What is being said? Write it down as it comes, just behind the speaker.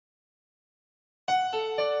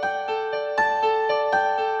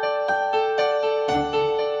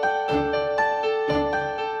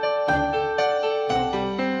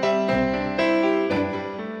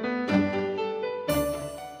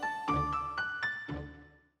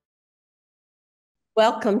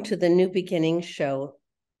Welcome to the New Beginnings Show.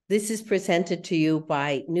 This is presented to you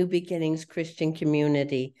by New Beginnings Christian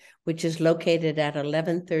Community, which is located at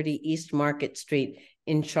 1130 East Market Street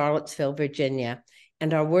in Charlottesville, Virginia.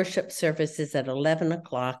 And our worship service is at 11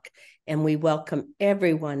 o'clock, and we welcome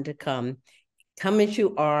everyone to come. Come as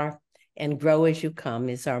you are and grow as you come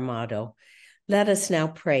is our motto. Let us now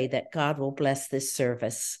pray that God will bless this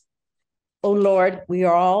service. Oh Lord, we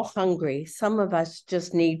are all hungry. Some of us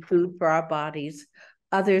just need food for our bodies,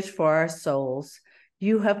 others for our souls.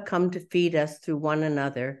 You have come to feed us through one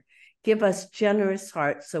another. Give us generous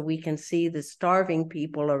hearts so we can see the starving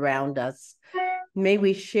people around us. May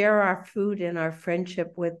we share our food and our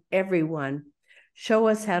friendship with everyone. Show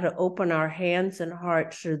us how to open our hands and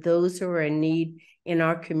hearts to those who are in need in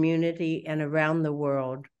our community and around the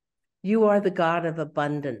world. You are the God of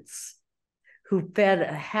abundance, who fed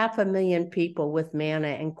 500,000 people with manna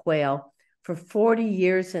and quail for 40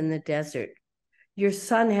 years in the desert. Your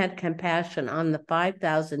son had compassion on the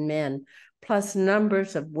 5,000 men, plus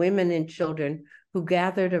numbers of women and children who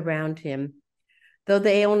gathered around him. Though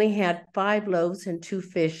they only had 5 loaves and 2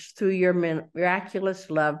 fish, through your miraculous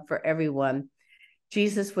love for everyone,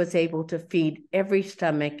 Jesus was able to feed every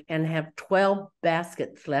stomach and have 12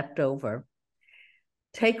 baskets left over.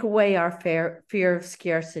 Take away our fear of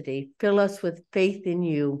scarcity. Fill us with faith in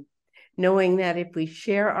you, knowing that if we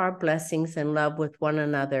share our blessings and love with one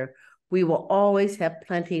another, we will always have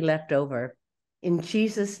plenty left over. In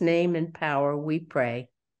Jesus' name and power we pray.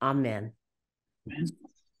 Amen.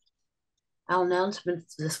 Our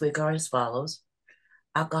announcements this week are as follows.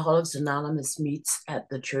 Alcoholics Anonymous meets at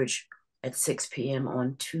the church at 6 p.m.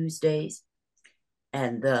 on Tuesdays,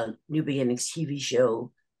 and the New Beginnings TV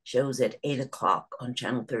shows at 8 o'clock on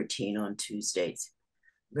Channel 13 on Tuesdays.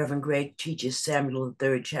 Reverend Greg teaches Samuel the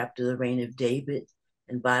 3rd chapter, The Reign of David,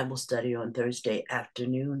 and Bible study on Thursday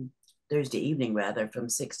evening, from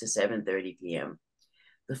 6 to 7:30 p.m.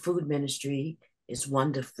 The food ministry is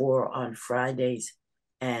 1 to 4 on Fridays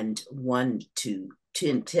and 10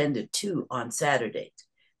 to 2 on Saturdays.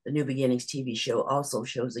 The New Beginnings TV show also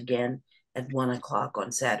shows again at 1 o'clock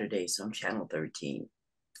on Saturdays on Channel 13.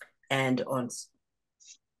 And on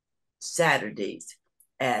Saturdays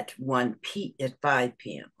at 5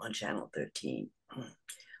 p.m. on Channel 13.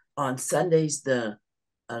 On Sundays, the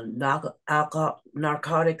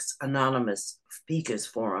Narcotics Anonymous Speakers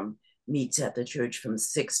Forum meets at the church from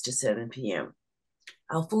 6 to 7 p.m.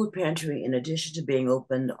 Our food pantry, in addition to being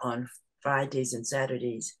open on Fridays and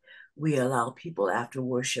Saturdays, we allow people after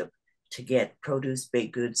worship to get produce,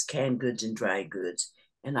 baked goods, canned goods, and dry goods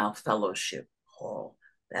in our fellowship hall.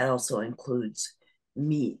 That also includes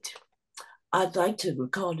meat. I'd like to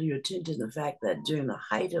call to your attention the fact that during the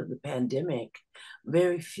height of the pandemic,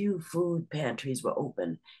 very few food pantries were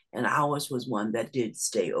open, and ours was one that did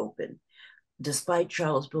stay open. Despite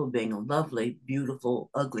Charlottesville being a lovely, beautiful,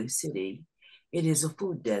 ugly city, it is a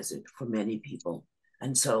food desert for many people.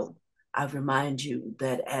 And so I remind you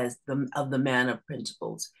that of the manna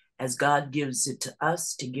principles, as God gives it to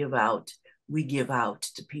us to give out, we give out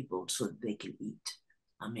to people so that they can eat.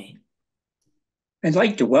 Amen. I'd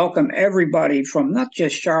like to welcome everybody from not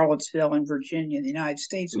just Charlottesville and Virginia, the United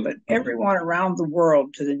States, but everyone around the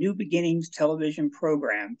world to the New Beginnings television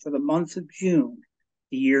program for the month of June,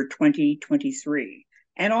 the year 2023,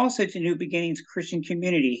 and also to New Beginnings Christian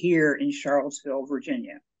Community here in Charlottesville,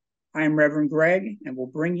 Virginia. I am Reverend Greg, and will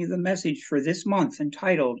bring you the message for this month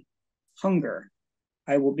entitled Hunger.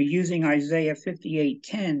 I will be using Isaiah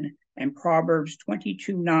 58:10 and Proverbs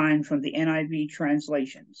 22:9 from the NIV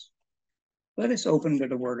translations. Let us open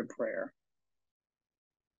with a word of prayer.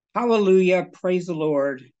 Hallelujah, praise the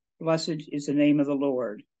Lord. Blessed is the name of the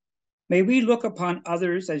Lord. May we look upon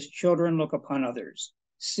others as children look upon others,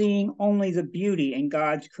 seeing only the beauty in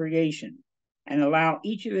God's creation, and allow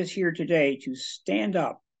each of us here today to stand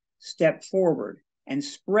up, step forward, and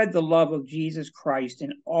spread the love of Jesus Christ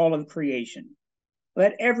in all of creation.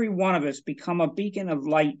 Let every one of us become a beacon of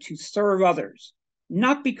light to serve others,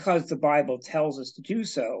 not because the Bible tells us to do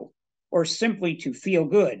so, or simply to feel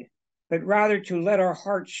good, but rather to let our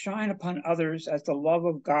hearts shine upon others as the love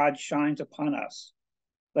of God shines upon us.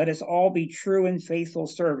 Let us all be true and faithful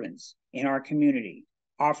servants in our community,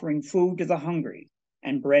 offering food to the hungry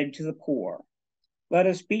and bread to the poor. Let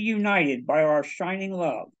us be united by our shining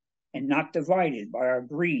love and not divided by our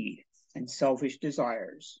greed and selfish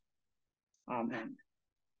desires. Amen.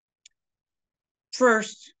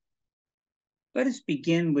 First, let us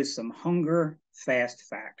begin with some hunger fast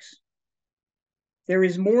facts. There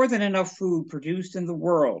is more than enough food produced in the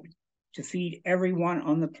world to feed everyone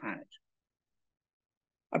on the planet.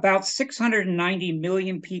 About 690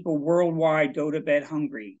 million people worldwide go to bed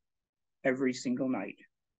hungry, every single night.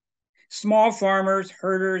 Small farmers,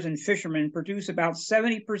 herders, and fishermen produce about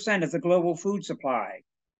 70% of the global food supply,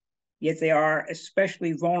 yet they are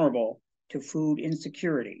especially vulnerable to food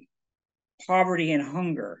insecurity. Poverty and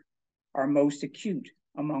hunger are most acute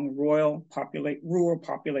among rural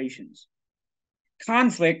populations.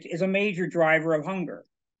 Conflict is a major driver of hunger.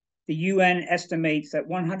 The UN estimates that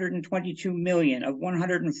 122 million of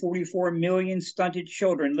 144 million stunted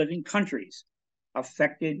children live in countries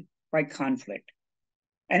affected by conflict.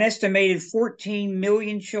 An estimated 14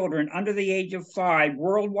 million children under the age of 5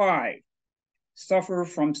 worldwide suffer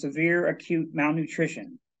from severe acute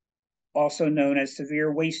malnutrition, also known as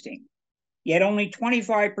severe wasting. Yet only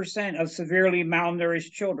 25% of severely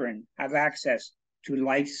malnourished children have access to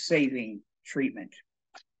life-saving treatment.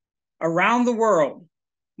 Around the world,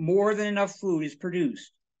 more than enough food is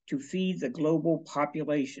produced to feed the global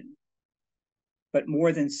population, but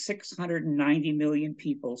more than 690 million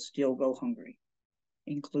people still go hungry,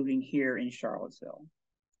 including here in Charlottesville.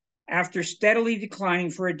 After steadily declining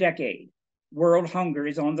for a decade, world hunger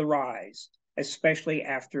is on the rise, especially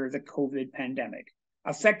after the COVID pandemic,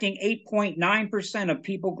 affecting 8.9% of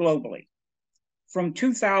people globally. From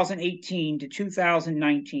 2018 to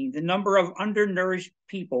 2019, the number of undernourished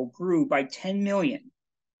people grew by 10 million,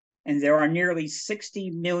 and there are nearly 60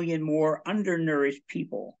 million more undernourished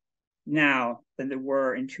people now than there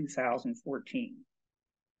were in 2014.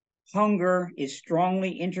 Hunger is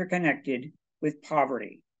strongly interconnected with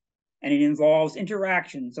poverty, and it involves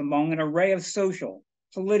interactions among an array of social,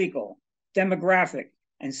 political, demographic,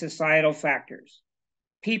 and societal factors.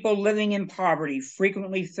 People living in poverty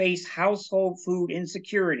frequently face household food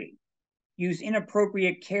insecurity, use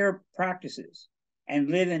inappropriate care practices,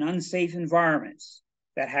 and live in unsafe environments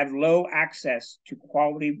that have low access to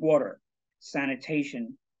quality water,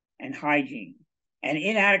 sanitation, and hygiene, and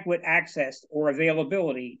inadequate access or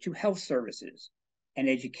availability to health services and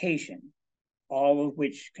education, all of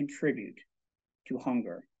which contribute to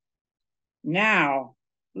hunger. Now,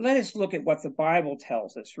 let us look at what the Bible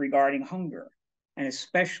tells us regarding hunger, and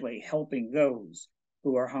especially helping those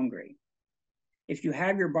who are hungry. If you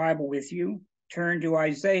have your Bible with you, turn to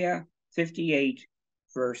Isaiah 58,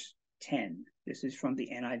 verse 10. This is from the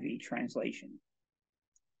NIV translation.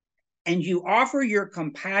 And you offer your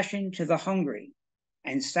compassion to the hungry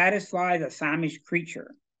and satisfy the famished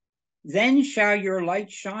creature. Then shall your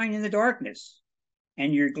light shine in the darkness,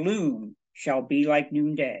 and your gloom shall be like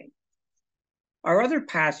noonday. Our other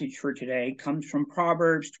passage for today comes from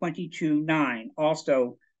Proverbs 22:9,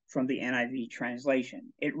 also from the NIV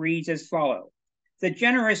translation. It reads as follows: The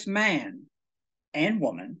generous man and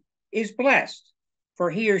woman is blessed, for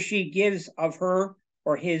he or she gives of her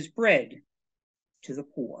or his bread to the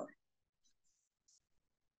poor.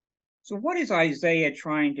 So what is Isaiah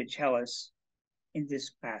trying to tell us in this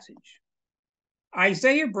passage?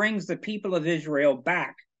 Isaiah brings the people of Israel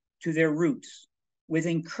back to their roots with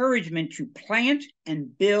encouragement to plant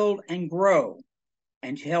and build and grow,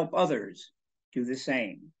 and to help others do the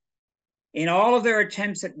same. In all of their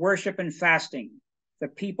attempts at worship and fasting, the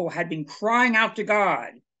people had been crying out to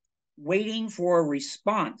God, waiting for a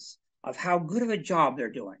response of how good of a job they're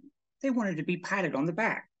doing. They wanted to be patted on the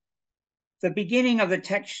back. The beginning of the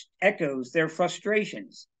text echoes their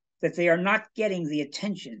frustrations that they are not getting the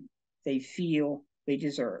attention they feel they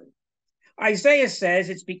deserve. Isaiah says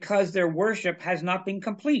it's because their worship has not been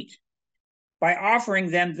complete. By offering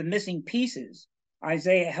them the missing pieces,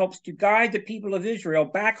 Isaiah helps to guide the people of Israel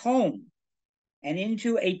back home and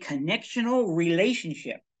into a connectional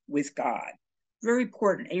relationship with God. Very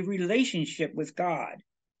important, a relationship with God,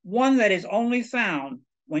 one that is only found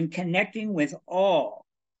when connecting with all,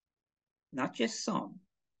 not just some,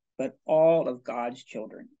 but all of God's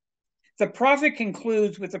children. The prophet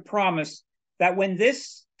concludes with the promise that when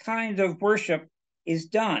this kind of worship is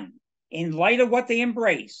done, in light of what they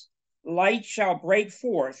embrace, light shall break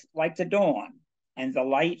forth like the dawn, and the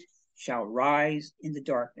light shall rise in the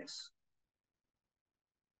darkness.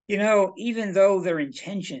 You know, even though their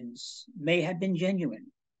intentions may have been genuine,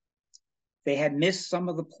 they had missed some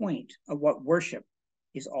of the point of what worship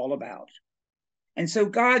is all about. And so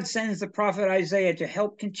God sends the prophet Isaiah to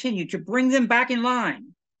help continue to bring them back in line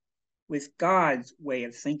with God's way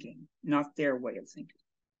of thinking, not their way of thinking.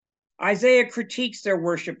 Isaiah critiques their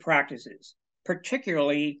worship practices,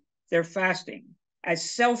 particularly their fasting,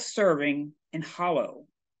 as self-serving and hollow,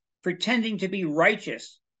 pretending to be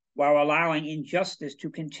righteous while allowing injustice to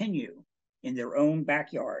continue in their own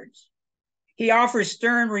backyards. He offers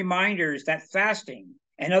stern reminders that fasting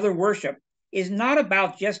and other worship is not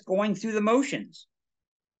about just going through the motions.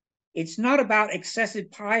 It's not about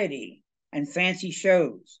excessive piety and fancy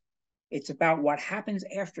shows. It's about what happens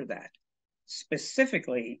after that,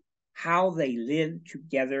 specifically how they live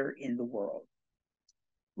together in the world.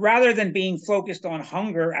 Rather than being focused on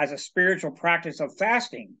hunger as a spiritual practice of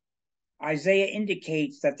fasting, Isaiah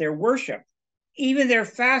indicates that their worship, even their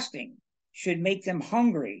fasting, should make them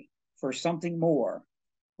hungry for something more,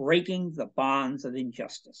 breaking the bonds of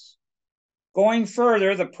injustice. Going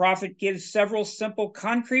further, the prophet gives several simple,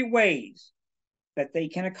 concrete ways that they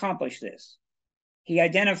can accomplish this. He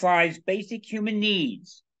identifies basic human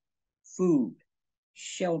needs, food,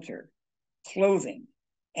 shelter, clothing,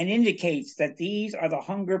 and indicates that these are the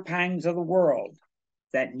hunger pangs of the world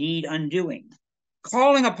that need undoing,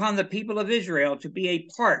 calling upon the people of Israel to be a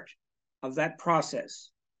part of that process.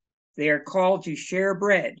 They are called to share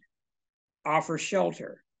bread, offer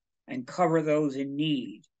shelter, and cover those in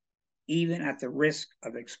need, even at the risk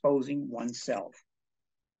of exposing oneself.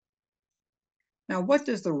 Now, what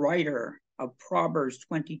does the writer of Proverbs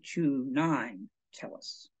 22:9 tell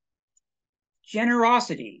us?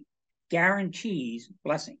 Generosity guarantees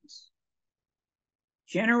blessings.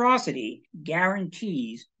 Generosity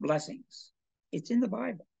guarantees blessings. It's in the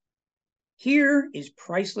Bible. Here is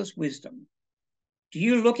priceless wisdom. Do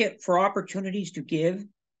you look for opportunities to give?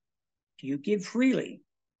 Do you give freely?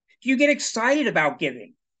 Do you get excited about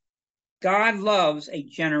giving? God loves a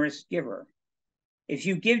generous giver. If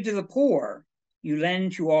you give to the poor, you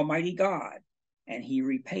lend to Almighty God, and he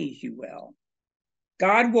repays you well.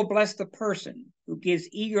 God will bless the person who gives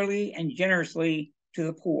eagerly and generously to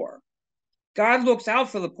the poor. God looks out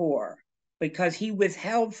for the poor because he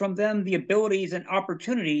withheld from them the abilities and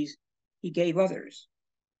opportunities he gave others.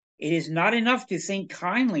 It is not enough to think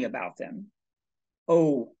kindly about them.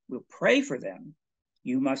 Oh, we'll pray for them.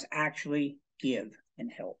 You must actually give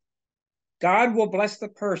and help. God will bless the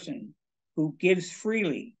person who gives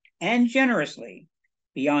freely and generously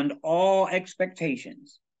beyond all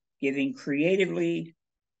expectations, giving creatively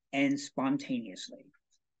and spontaneously.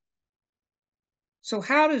 So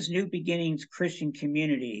how does New Beginnings Christian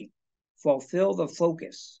Community fulfill the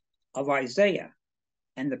focus of Isaiah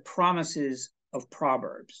and the promises of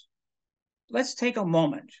Proverbs? Let's take a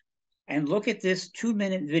moment and look at this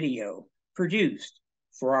 2-minute video produced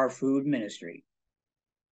for our food ministry.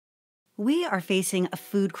 We are facing a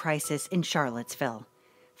food crisis in Charlottesville.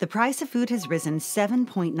 The price of food has risen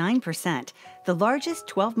 7.9%, the largest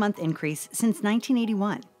 12-month increase since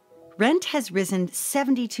 1981. Rent has risen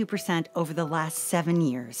 72% over the last 7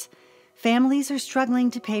 years. Families are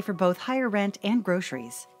struggling to pay for both higher rent and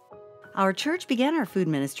groceries. Our church began our food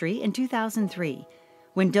ministry in 2003.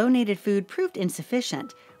 When donated food proved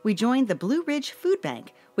insufficient, we joined the Blue Ridge Food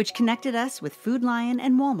Bank, which connected us with Food Lion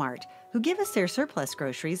and Walmart, who give us their surplus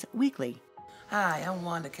groceries weekly. Hi, I'm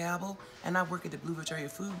Wanda Cabell, and I work at the Blue Ridge Area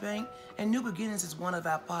Food Bank, and New Beginnings is one of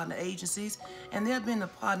our partner agencies, and they've been a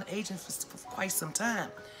partner agent for quite some time,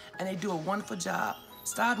 and they do a wonderful job,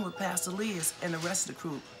 starting with Pastor Liz and the rest of the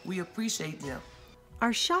crew. We appreciate them.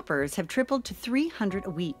 Our shoppers have tripled to 300 a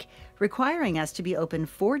week, requiring us to be open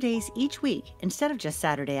 4 days each week instead of just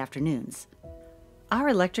Saturday afternoons. Our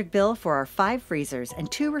electric bill for our 5 freezers and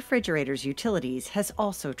 2 refrigerators utilities has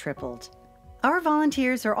also tripled. Our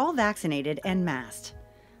volunteers are all vaccinated and masked.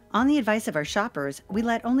 On the advice of our shoppers, we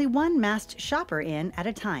let only one masked shopper in at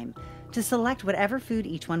a time to select whatever food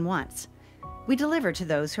each one wants. We deliver to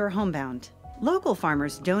those who are homebound. Local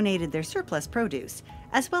farmers donated their surplus produce,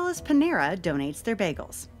 as well as Panera donates their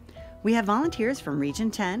bagels. We have volunteers from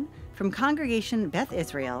Region 10, from Congregation Beth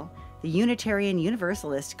Israel, the Unitarian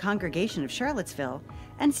Universalist Congregation of Charlottesville,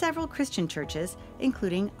 and several Christian churches,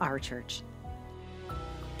 including our church.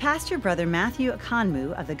 Pastor Brother Matthew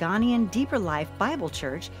Akanmu of the Ghanaian Deeper Life Bible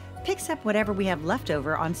Church picks up whatever we have left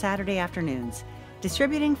over on Saturday afternoons,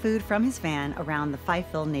 distributing food from his van around the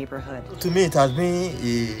Fifeville neighborhood. To me, it has been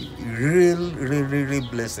a real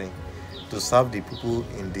blessing to serve the people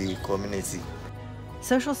in the community.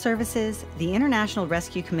 Social services, the International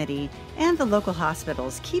Rescue Committee, and the local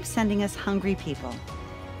hospitals keep sending us hungry people.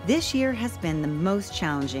 This year has been the most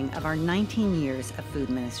challenging of our 19 years of food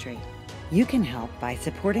ministry. You can help by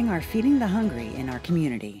supporting our Feeding the Hungry in our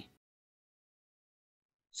community.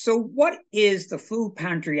 So what is the food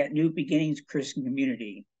pantry at New Beginnings Christian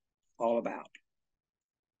Community all about?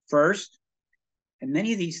 First, and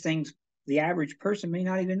many of these things the average person may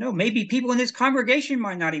not even know. Maybe people in this congregation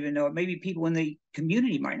might not even know it. Maybe people in the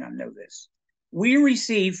community might not know this. We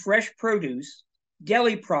receive fresh produce,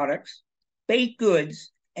 deli products, baked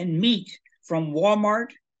goods, and meat from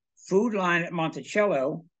Walmart, Food Lion at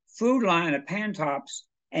Monticello, Food Lion at Pantops,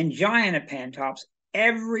 and Giant at Pantops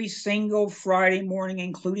every single Friday morning,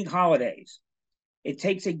 including holidays. It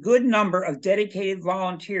takes a good number of dedicated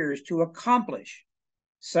volunteers to accomplish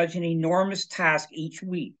such an enormous task each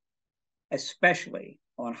week. especially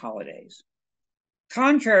on holidays.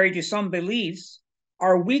 Contrary to some beliefs,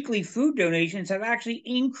 our weekly food donations have actually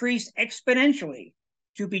increased exponentially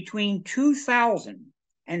to between 2,000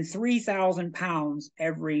 and 3,000 pounds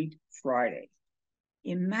every Friday.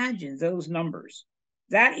 Imagine those numbers.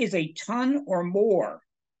 That is a ton or more.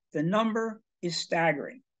 The number is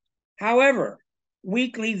staggering. However,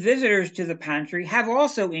 weekly visitors to the pantry have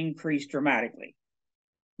also increased dramatically,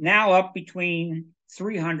 now up between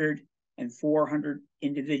 300 and 400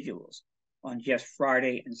 individuals on just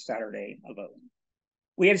Friday and Saturday alone.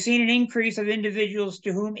 We have seen an increase of individuals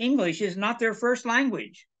to whom English is not their first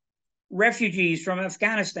language. Refugees from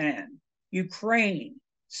Afghanistan, Ukraine,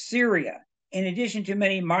 Syria, in addition to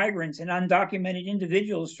many migrants and undocumented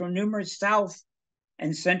individuals from numerous South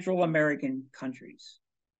and Central American countries.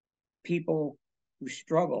 People who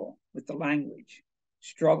struggle with the language,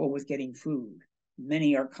 struggle with getting food.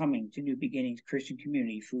 Many are coming to New Beginnings Christian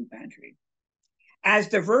Community Food Pantry. As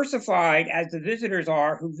diversified as the visitors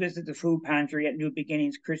are who visit the food pantry at New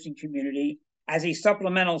Beginnings Christian Community as a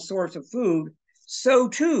supplemental source of food, so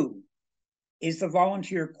too is the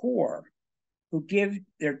volunteer corps who give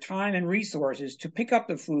their time and resources to pick up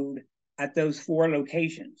the food at those 4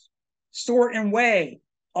 locations, sort and weigh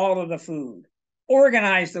all of the food,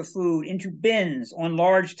 organize the food into bins on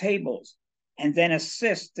large tables, and then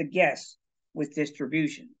assist the guests with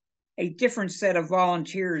distribution. A different set of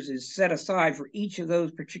volunteers is set aside for each of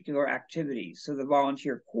those particular activities, so the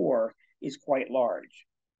volunteer corps is quite large.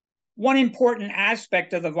 One important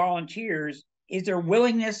aspect of the volunteers is their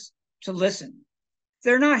willingness to listen.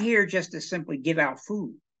 They're not here just to simply give out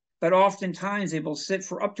food, but oftentimes they will sit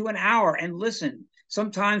for up to an hour and listen,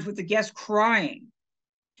 sometimes with the guests crying,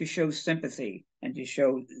 to show sympathy and to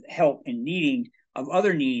show help in needing of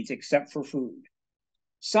other needs except for food.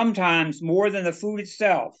 Sometimes more than the food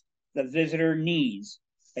itself, the visitor needs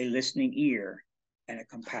a listening ear and a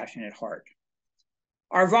compassionate heart.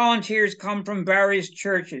 Our volunteers come from various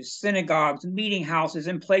churches, synagogues, meeting houses,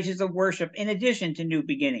 and places of worship in addition to New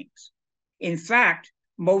Beginnings. In fact,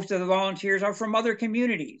 most of the volunteers are from other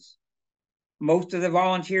communities. Most of the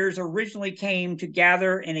volunteers originally came to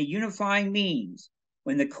gather in a unifying means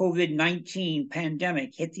when the COVID-19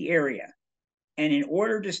 pandemic hit the area. And in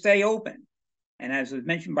order to stay open, and as was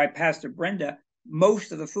mentioned by Pastor Brenda,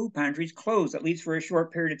 most of the food pantries closed, at least for a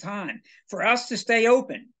short period of time. For us to stay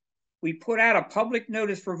open, we put out a public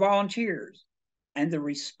notice for volunteers, and the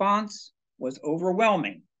response was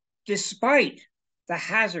overwhelming, despite the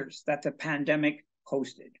hazards that the pandemic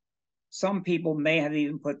posted. Some people may have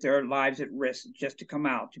even put their lives at risk just to come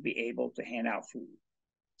out to be able to hand out food.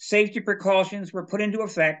 Safety precautions were put into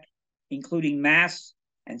effect, including masks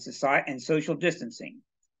and social distancing.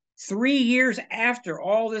 3 years after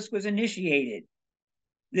all this was initiated,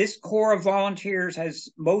 this corps of volunteers has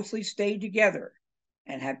mostly stayed together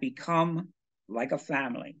and have become like a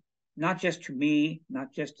family, not just to me,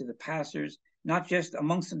 not just to the pastors, not just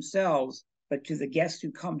amongst themselves, but to the guests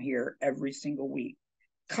who come here every single week,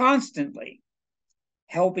 constantly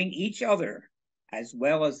helping each other as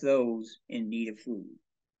well as those in need of food.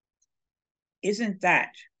 Isn't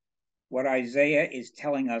that what Isaiah is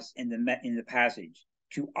telling us in the passage?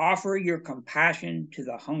 To offer your compassion to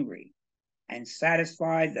the hungry and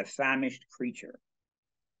satisfy the famished creature.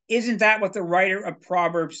 Isn't that what the writer of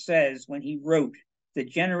Proverbs says when he wrote, the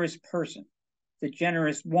generous person, the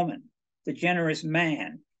generous woman, the generous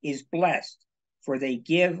man is blessed, for they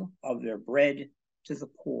give of their bread to the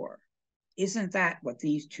poor? Isn't that what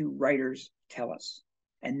these 2 writers tell us,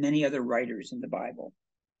 and many other writers in the Bible?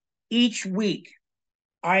 Each week,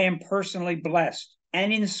 I am personally blessed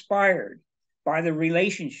and inspired by the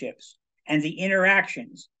relationships and the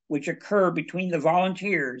interactions which occur between the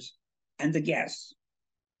volunteers and the guests,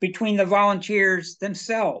 between the volunteers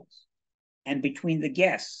themselves, and between the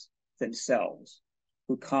guests themselves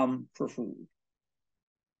who come for food.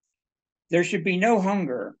 There should be no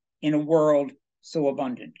hunger in a world so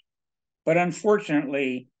abundant, but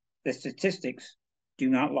unfortunately, the statistics do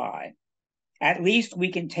not lie. At least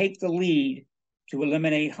we can take the lead to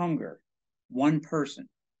eliminate hunger, one person,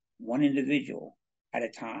 one individual at a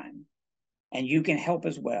time. And you can help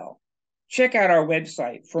as well. Check out our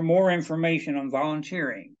website for more information on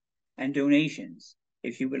volunteering and donations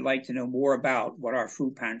if you would like to know more about what our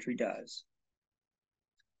food pantry does.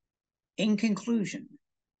 In conclusion,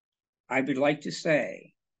 I would like to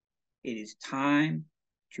say it is time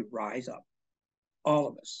to rise up. All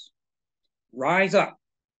of us. Rise up.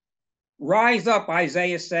 Rise up,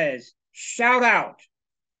 Isaiah says. Shout out.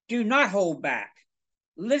 Do not hold back.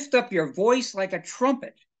 Lift up your voice like a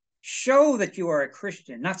trumpet. Show that you are a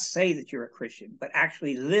Christian, not say that you're a Christian, but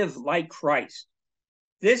actually live like Christ.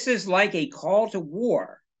 This is like a call to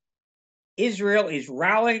war. Israel is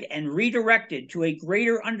rallied and redirected to a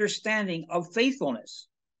greater understanding of faithfulness.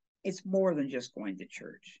 It's more than just going to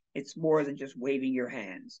church. It's more than just waving your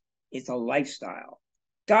hands. It's a lifestyle.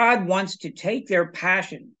 God wants to take their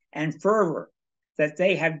passion and fervor that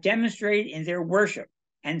they have demonstrated in their worship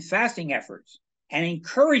and fasting efforts and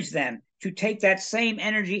encourage them to take that same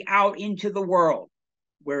energy out into the world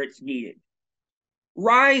where it's needed.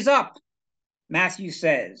 Rise up, Matthew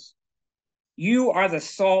says. You are the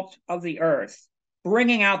salt of the earth,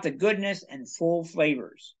 bringing out the goodness and full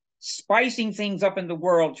flavors, spicing things up in the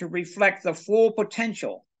world to reflect the full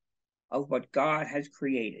potential of what God has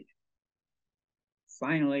created.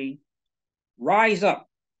 Finally, rise up,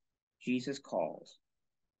 Jesus calls.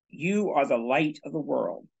 You are the light of the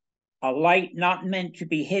world, a light not meant to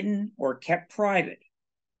be hidden or kept private,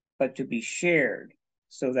 but to be shared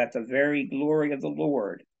so that the very glory of the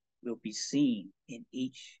Lord will be seen in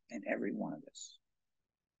each and every one of us.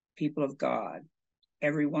 People of God,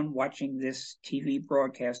 everyone watching this TV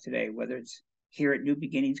broadcast today, whether it's here at New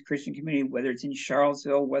Beginnings Christian Community, whether it's in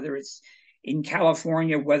Charlottesville, whether it's in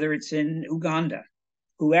California, whether it's in Uganda,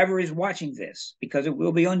 whoever is watching this, because it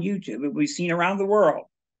will be on YouTube, it will be seen around the world.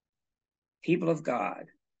 People of God,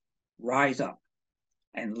 rise up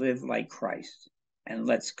and live like Christ, and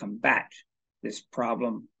let's combat this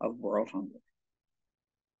problem of world hunger.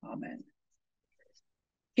 Amen.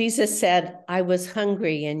 Jesus said, I was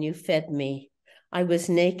hungry and you fed me. I was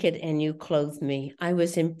naked and you clothed me. I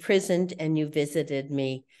was imprisoned and you visited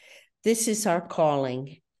me. This is our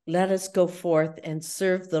calling. Let us go forth and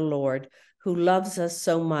serve the Lord, who loves us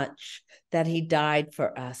so much that he died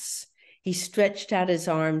for us. He stretched out his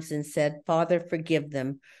arms and said, Father, forgive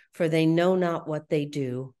them, for they know not what they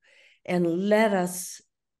do. And let us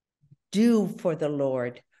do for the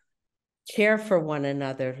Lord, care for one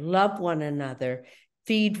another, love one another,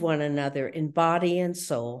 feed one another in body and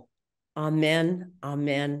soul. Amen,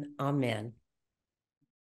 amen, amen.